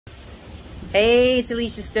Hey, it's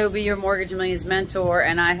Elysia Stobbe, your Mortgage Millions mentor,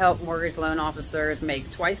 and I help mortgage loan officers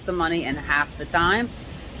make twice the money in half the time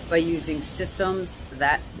by using systems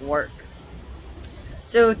that work.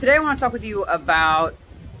 So today I want to talk with you about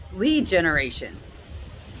lead generation.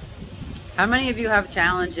 How many of you have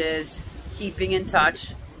challenges keeping in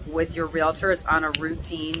touch with your realtors on a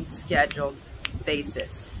routine, scheduled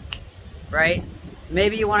basis, right?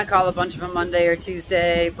 Maybe you want to call a bunch of them Monday or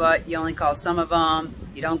Tuesday, but you only call some of them.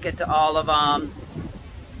 You don't get to all of them.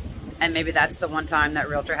 And maybe that's the one time that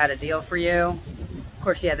realtor had a deal for you. Of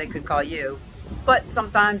course, yeah, they could call you. But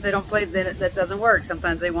sometimes they don't play, that doesn't work.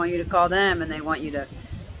 Sometimes they want you to call them and they want you to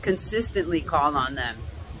consistently call on them.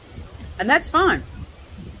 And that's fine.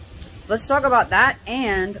 Let's talk about that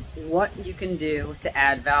and what you can do to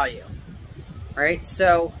add value, right?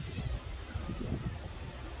 So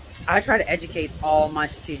I try to educate all my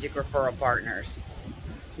strategic referral partners,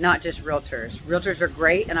 not just realtors. Realtors are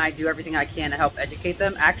great, and I do everything I can to help educate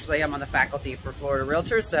them. Actually, I'm on the faculty for Florida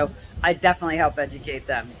Realtors, so I definitely help educate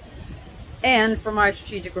them. And for my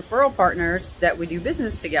strategic referral partners that we do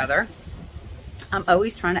business together, I'm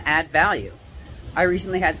always trying to add value. I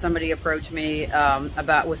recently had somebody approach me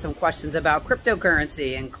with some questions about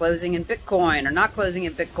cryptocurrency and closing in Bitcoin or not closing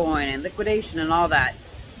in Bitcoin and liquidation and all that.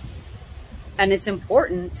 And it's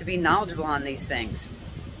important to be knowledgeable on these things.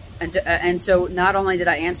 And so not only did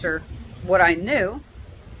I answer what I knew,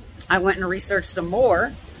 I went and researched some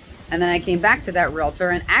more. And then I came back to that realtor,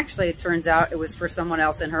 and actually it turns out it was for someone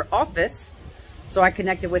else in her office. So I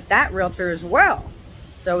connected with that realtor as well.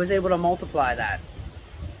 So I was able to multiply that.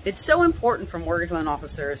 It's so important for mortgage loan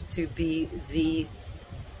officers to be the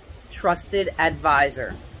trusted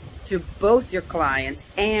advisor to both your clients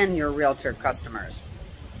and your realtor customers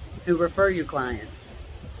who refer you clients.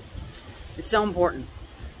 It's so important.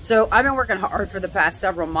 So I've been working hard for the past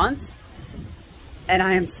several months, and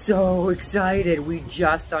I am so excited. We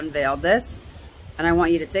just unveiled this, and I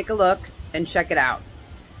want you to take a look and check it out.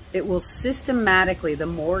 It will systematically, the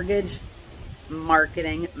Mortgage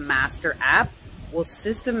Marketing Master app will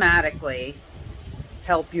systematically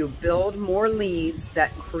help you build more leads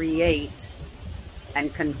that create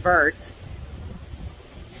and convert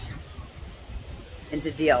into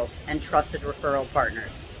deals and trusted referral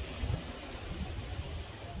partners.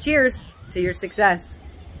 Cheers to your success.